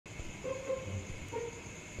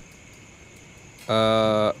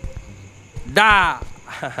Dah.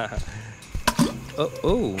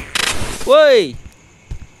 Oh. Woi.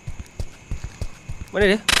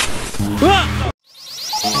 Mana dia? Wah.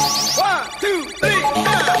 1, 2, 3.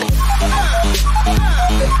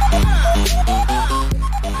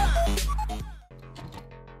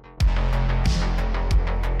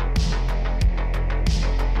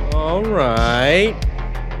 Alright.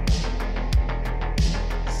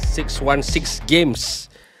 616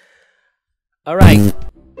 games. Alright.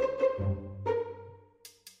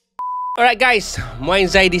 Alright guys,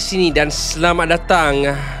 Moanzai di sini dan selamat datang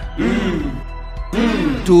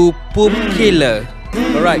to Poop Killer.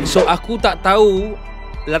 Alright, so aku tak tahu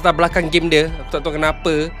latar belakang game dia. Aku tak tahu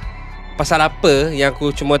kenapa, pasal apa. Yang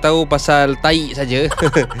aku cuma tahu pasal tai saja.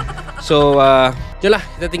 So, jomlah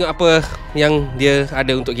kita tengok apa yang dia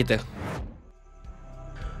ada untuk kita.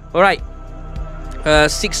 Alright,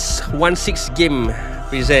 616 game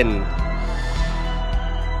present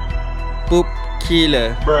Poop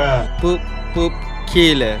Killer. Poop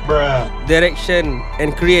Killer. Direction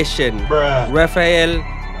and creation Raphael.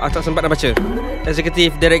 Tak sempat nak baca.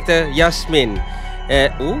 Executive Director Yasmin.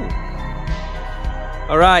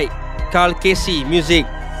 Alright, kasih. Music.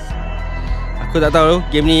 Aku tak tahu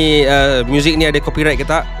game ni, music ni ada copyright ke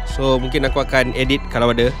tak. So mungkin aku akan edit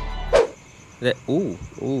kalau ada.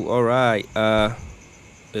 Alright.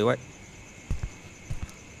 Wait, what?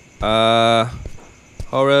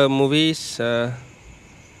 Horror movies.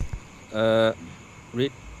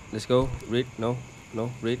 Read. Let's go. Read. No.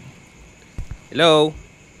 Read. Hello.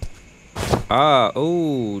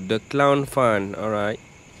 The clown fun. Alright.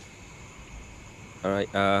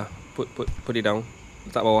 Put it down.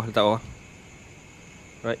 Letak bawah.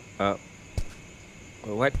 Right.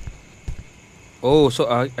 What? So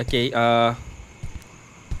okay.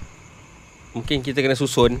 Mungkin kita kena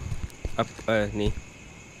susun ni.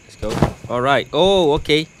 Let's go. Alright.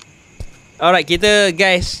 Okay. Alright, kita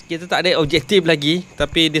tak ada objektif lagi,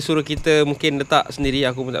 tapi dia suruh kita mungkin letak sendiri.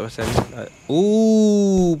 Aku pun tak perasan.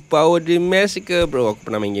 Power Massacre, bro. Aku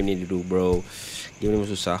pernah main game ni dulu, bro. Game ni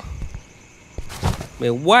susah.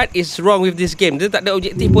 Man, what is wrong with this game? Dia tak ada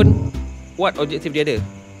objektif pun. What objektif dia ada?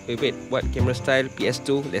 Wait. What camera style?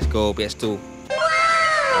 PS2. Let's go PS2.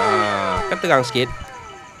 Kan terang sikit.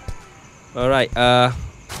 Alright,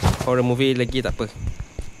 horror movie lagi tak apa.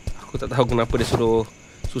 Aku tak tahu kenapa dia suruh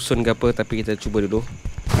susun ke apa, tapi kita cuba dulu.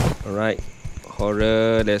 Alright,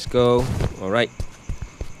 horror, let's go. Alright.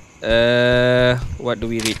 What do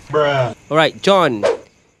we read? Alright, John.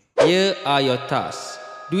 Here are your tasks.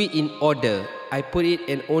 Do it in order. I put it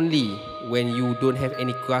in only when you don't have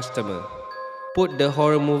any customer. Put the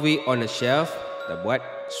horror movie on a shelf. Dah buat.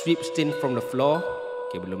 Sweep stain from the floor.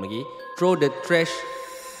 Okay, belum lagi. Throw the trash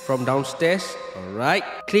from downstairs. Alright.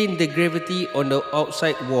 Clean the graffiti on the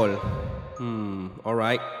outside wall.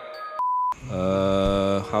 Alright.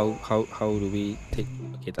 How do we take?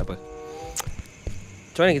 Okay, tak apa.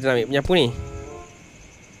 Macam mana kita nak ambil penyapu ni?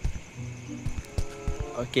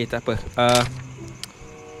 Okay, tak apa.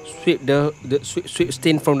 Sweep sweep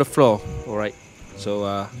stain from the floor. Alright. So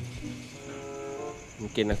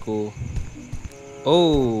mungkin aku.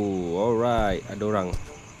 Alright, ada orang.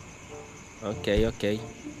 Okay.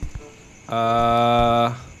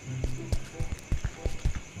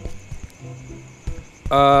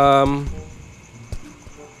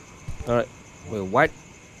 Alright. Wait, what?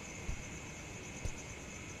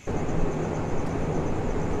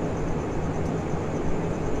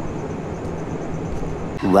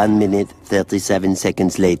 One minute 37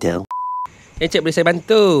 seconds later. Cik, boleh saya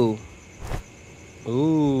bantu?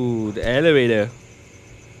 The elevator.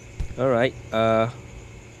 Alright.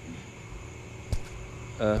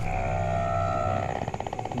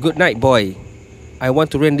 Good night, boy. I want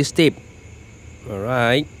to rent this tape.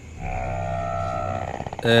 Alright.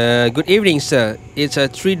 Good evening, sir. It's a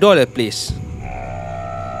 $3, please.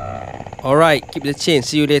 Alright, keep the change.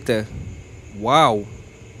 See you later. Wow.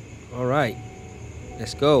 Alright.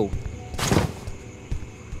 Let's go.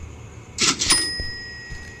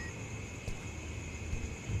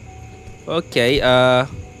 Okay,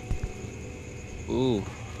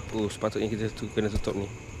 sepatutnya kita kena tutup ni.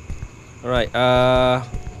 Alright,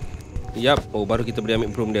 yup. Baru kita boleh ambil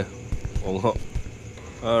broom dia.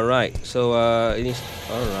 Alright, so ini.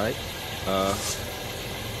 Alright.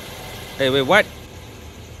 Wait, what?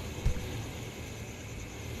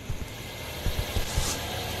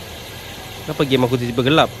 Kenapa game aku tiba-tiba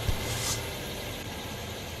gelap?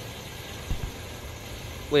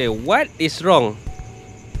 Wait, what is wrong?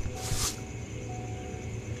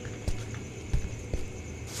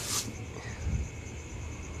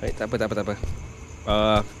 Tak apa.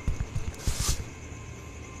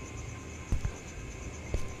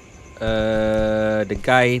 The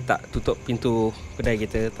guy tak tutup pintu kedai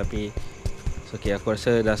kita, tapi it's okay, aku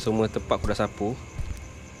rasa dah semua tempat aku dah sapu.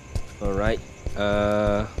 Alright.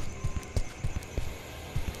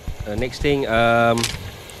 Next thing,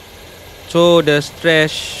 so the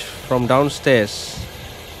trash from downstairs.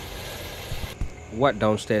 What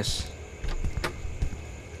downstairs?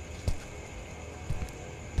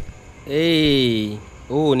 Hey,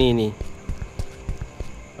 oh ni.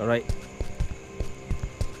 Alright.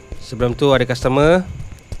 Sebelum tu ada customer.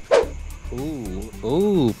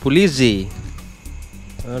 Oh, polisi.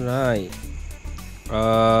 Alright.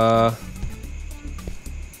 Oh.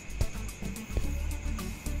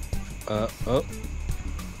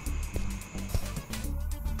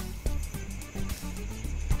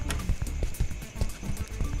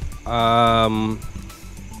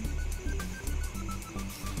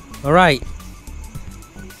 Alright.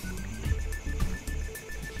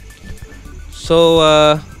 So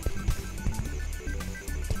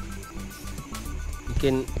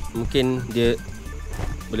mungkin dia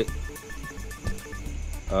boleh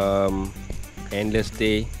endless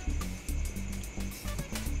day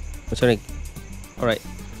macam ni. Alright.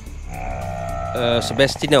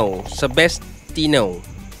 Sebastiano. Macam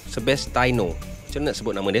mana nak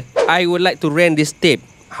sebut nama dia? I would like to rent this tape.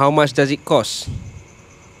 How much does it cost?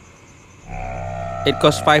 It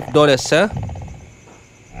costs $5, sir.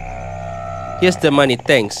 Here's the money,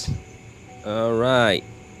 thanks. Alright.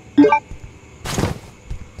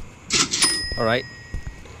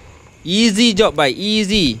 Easy job, bye.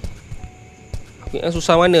 Easy. Aku ingat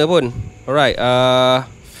susah mana pun. Alright.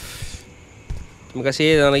 Terima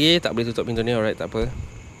kasih. Jangan lagi. Tak boleh tutup pintu ni. Alright, tak apa.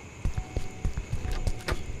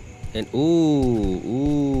 And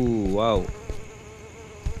wow.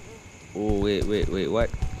 Oh, wait.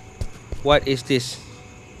 What is this?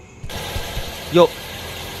 Yo.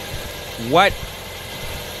 What?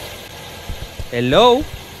 Hello?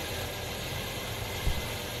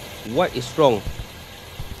 What is wrong?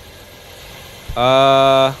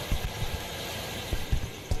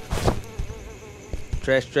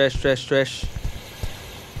 Trash.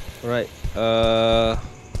 Alright.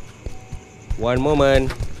 One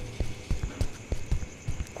moment.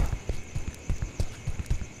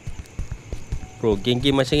 Bro,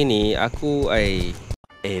 game-game macam ini aku A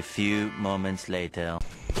few moments later.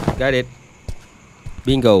 Got it.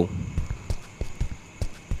 Bingo.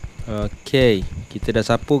 Okay, kita dah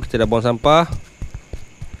sapu, kita dah buang sampah.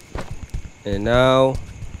 And now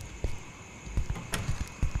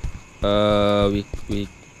we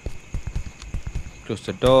close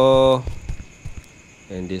the door.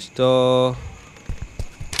 And this door.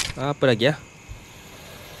 Apa lagi ya?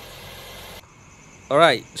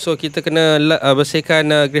 Alright, so kita kena bersihkan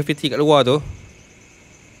graffiti kat luar tu.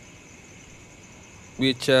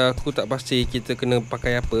 Which aku tak pasti kita kena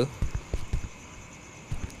pakai apa.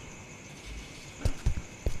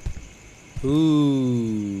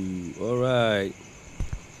 Alright.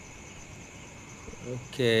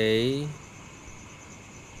 Okay.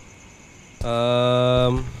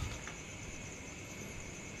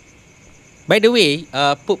 By the way,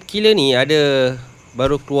 Poop Killer ni ada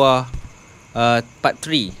baru keluar part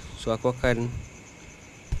 3. So aku akan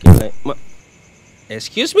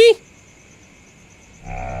excuse me?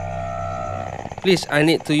 Please, I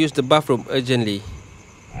need to use the bathroom urgently.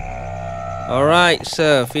 Alright,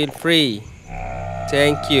 sir, feel free.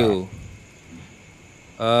 Thank you.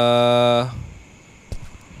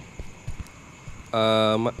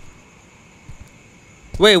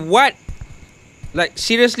 Wait, what? Like,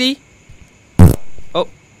 seriously? Oh.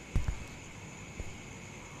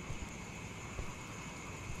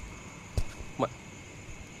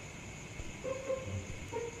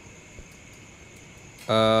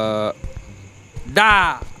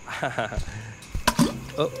 Dah.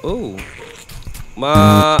 Oh.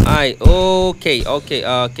 Okay,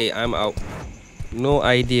 I'm out. No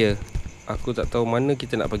idea. Aku tak tahu mana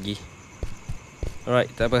kita nak pergi.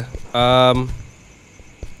 Alright, tak apa.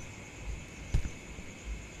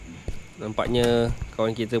 Nampaknya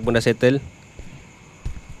kawan kita pun dah settle.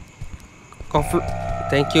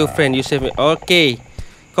 Thank you friend, you save me. Okay.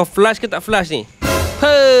 Kau flash ke tak flash ni?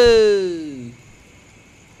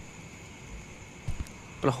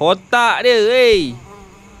 Kepala otak dia, hey.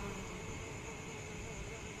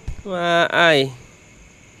 Wai.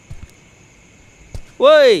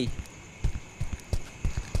 Woi.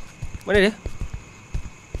 Mana dia?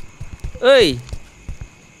 Oi.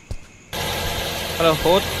 Kalau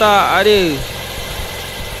otak ada.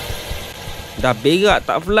 Dah berak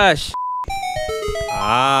tak flash.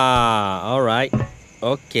 Alright.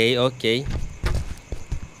 Okay.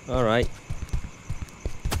 Alright.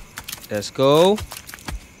 Let's go.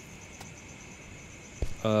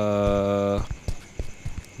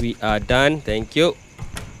 We are done. Thank you.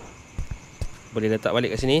 Boleh letak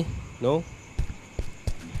balik kat sini? No.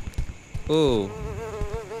 Oh.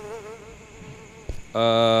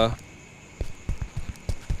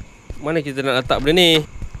 Mana kita nak letak benda ni?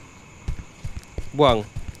 Buang.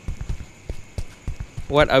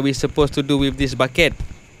 What are we supposed to do with this bucket?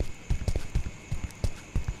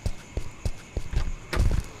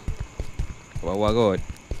 Bawah kot.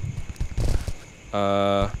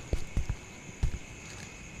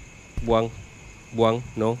 Buang.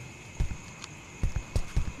 No.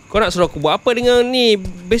 Kau nak suruh aku buat apa dengan ni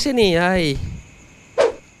besen ni? Hai.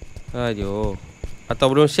 Aduh.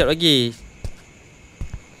 Atau belum siap lagi?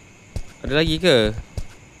 Ada lagi ke?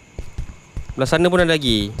 Belah sana pun ada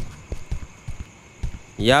lagi.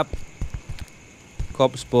 Yap.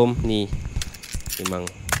 Corpse bomb ni. Memang.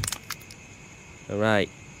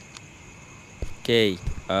 Alright. Okay.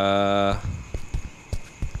 Ada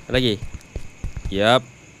lagi? Yap.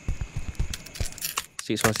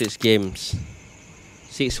 616 games.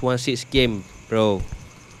 616 game, bro.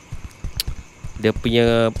 Dia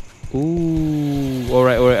punya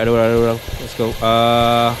alright, ada orang. Let's go.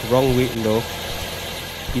 Wrong window.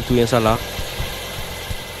 Itu yang salah.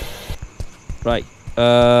 Right.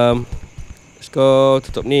 Let's go.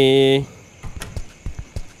 Tutup ni.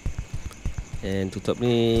 And tutup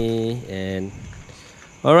ni. And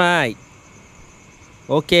alright.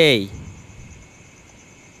 Okay.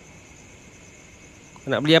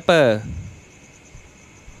 Nak beli apa?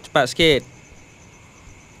 Cepat sikit.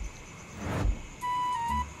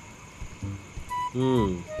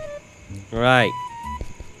 Alright.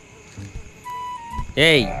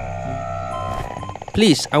 Hey.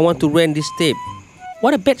 Please, I want to rent this tape.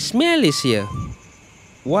 What a bad smell is here.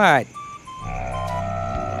 What?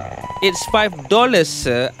 It's $5,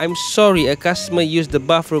 sir. I'm sorry, a customer used the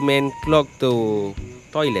bathroom and clogged the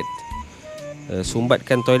toilet.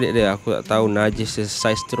 Sumbatkan toilet dia. Aku tak tahu najis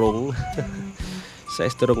size terung.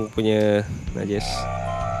 Size terung punya najis.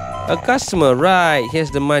 A customer, right.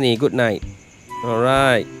 Here's the money. Good night.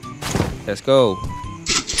 Alright. Let's go.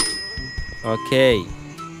 Okay.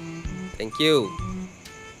 Thank you.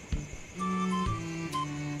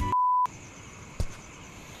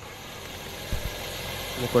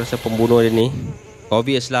 Aku rasa pembunuh dia ni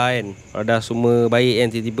obvious lah kan. Kalau dah semua baik kan,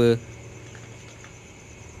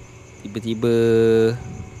 Tiba-tiba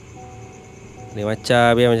ni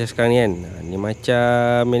macam sekarang ni kan. Ni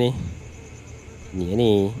macam ni.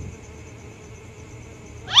 Ni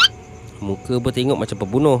muka pun tengok macam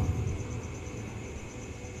pembunuh.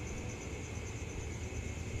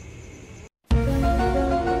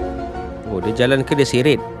 Oh, dia jalan ke dia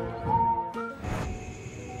seret?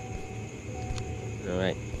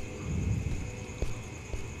 Alright.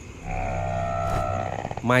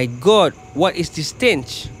 My God, what is this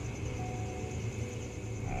stench?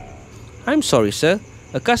 I'm sorry, sir.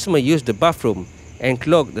 A customer used the bathroom and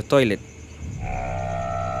clogged the toilet.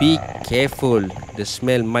 Be careful. The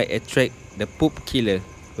smell might attract the poop killer.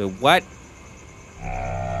 Well, what?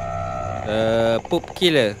 Poop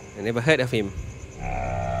killer. I never heard of him.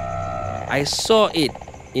 I saw it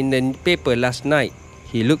in the paper last night.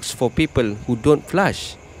 He looks for people who don't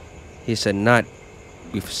flush. He's a nut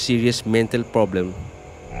with serious mental problem.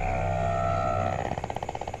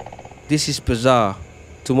 This is bizarre.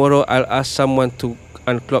 Tomorrow I'll ask someone to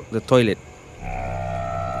unclog the toilet.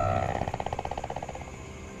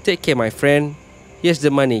 Take care, my friend. Here's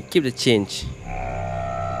the money. Keep the change.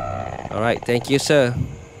 Alright, thank you, sir.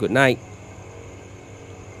 Good night.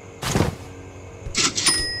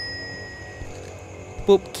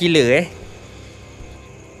 Poop killer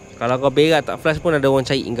Kalau kau berak tak flash pun ada orang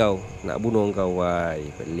cari kau, nak bunuh kau.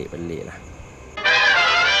 Wai, pelik lah.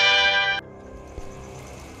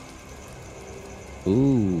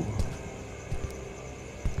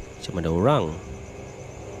 Macam ada orang.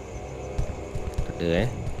 Ada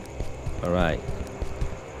Alright.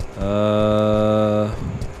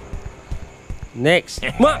 Next.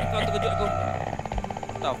 Mak, kau terkejut aku.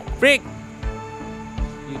 The freak.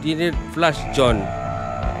 You didn't flush, John.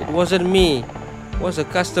 It wasn't me. It was a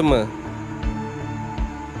customer.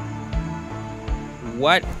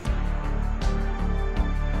 What?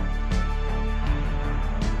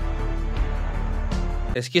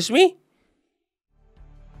 Excuse me?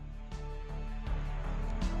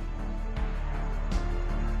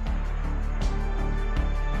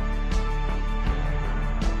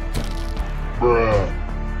 Bruh.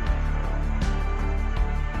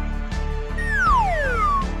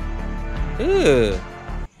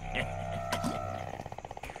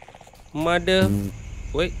 Mother.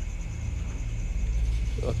 Wait.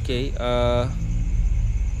 Okay.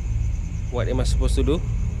 What am I supposed to do?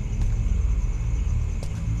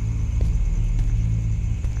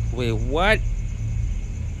 Wait, what?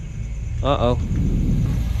 Uh-oh.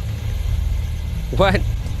 What?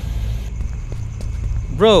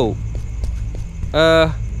 Bro.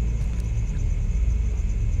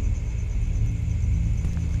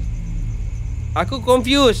 Aku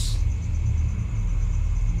confused.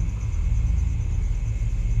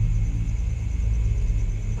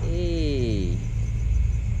 Hey.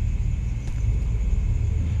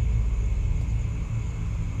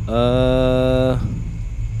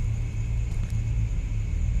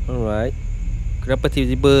 Alright. Kenapa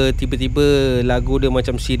tiba-tiba lagu dia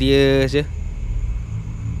macam serius je?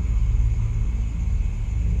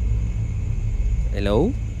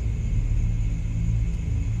 Hello?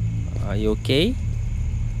 Are you okay?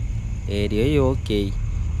 Eddie, are you okay?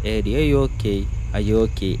 Eddie, are you okay? Are you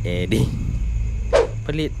okay, Eddie?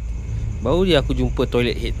 Pelit. Baru je aku jumpa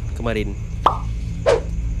toilet head kemarin.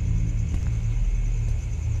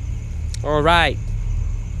 Alright.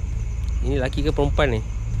 Ini lelaki ke perempuan ni?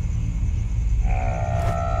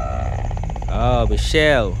 Oh,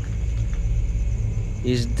 Michelle.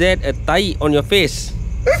 Is that a tie on your face?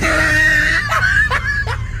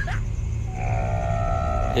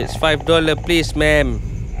 It's $5 please, ma'am.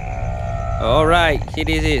 Alright, here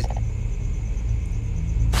this is.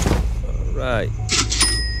 Alright.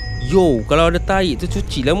 Yo, kalau ada tahi tu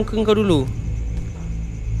cucilah muka kau dulu.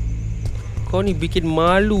 Kau ni bikin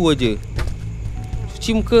malu aja.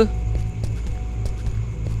 Cuci muka.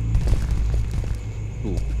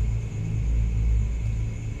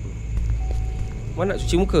 Mana nak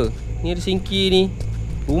cuci muka? Ni ada sinki ni.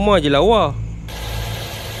 Rumah je lawa.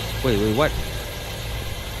 Wait, what?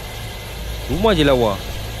 Rumah je lawa.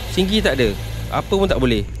 Sinki tak ada. Apa pun tak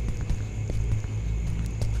boleh.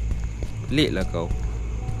 Pelik lah kau.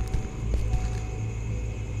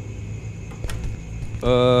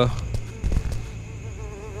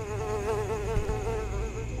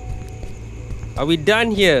 Are we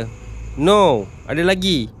done here? No, ada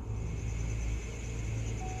lagi.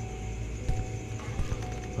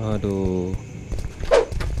 Aduh.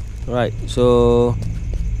 Right, so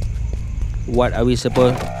what are we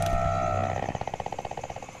supposed?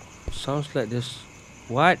 Sounds like this.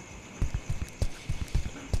 What?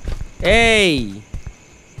 Hey!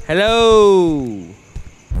 Hello!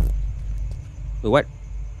 Wait, what?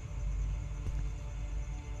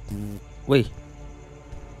 Wait.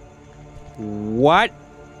 What?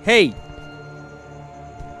 Hey!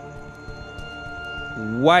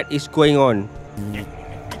 What is going on?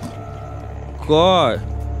 God.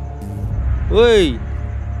 Woi.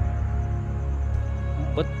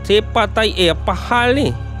 Bertepak tai. Apa hal ni?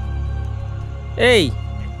 Hey.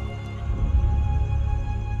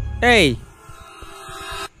 Hey.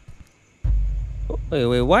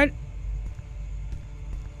 Wait, what?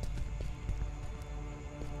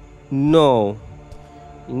 No.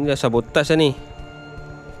 Ini dah sabotaj lah ni.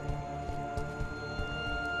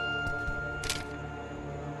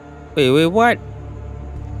 Wait, what?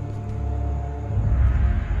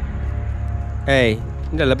 Hey,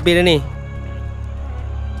 ini dah lebih dah ni.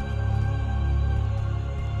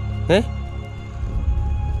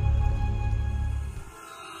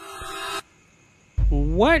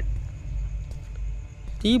 What?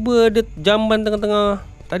 Tiba ada jamban tengah-tengah.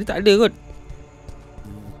 Tadi tak ada kot.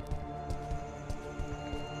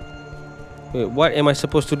 Wait, what am I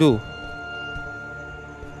supposed to do?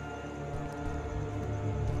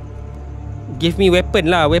 Give me weapon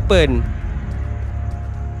lah, weapon.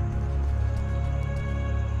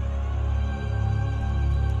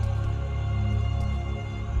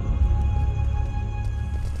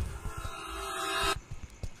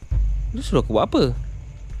 Dia suruh aku buat apa?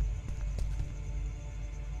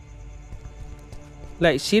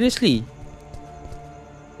 Like seriously?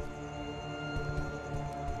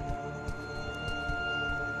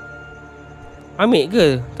 Ambil ke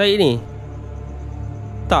tarik ni?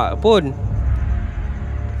 Tak pun.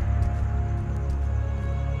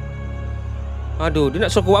 Aduh, dia nak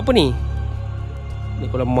suruh aku buat apa ni? Ni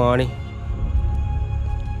kau lemah ni.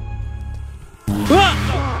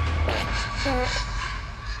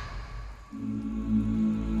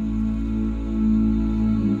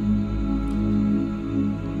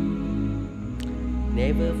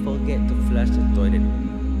 Never forget to flush the toilet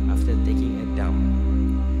after taking a dump.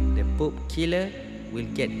 The poop killer will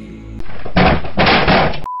get you.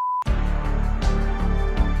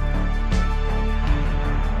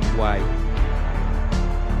 Why?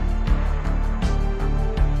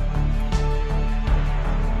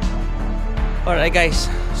 Alright guys,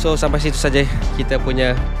 so sampai situ saja kita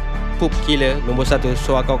punya poop killer nombor 1.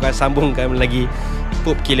 So aku akan sambungkan lagi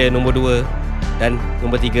poop killer nombor 2 dan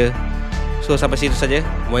nombor 3. So sampai situ saja.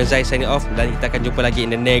 Moanzai signing off dan kita akan jumpa lagi in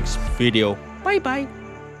the next video. Bye bye.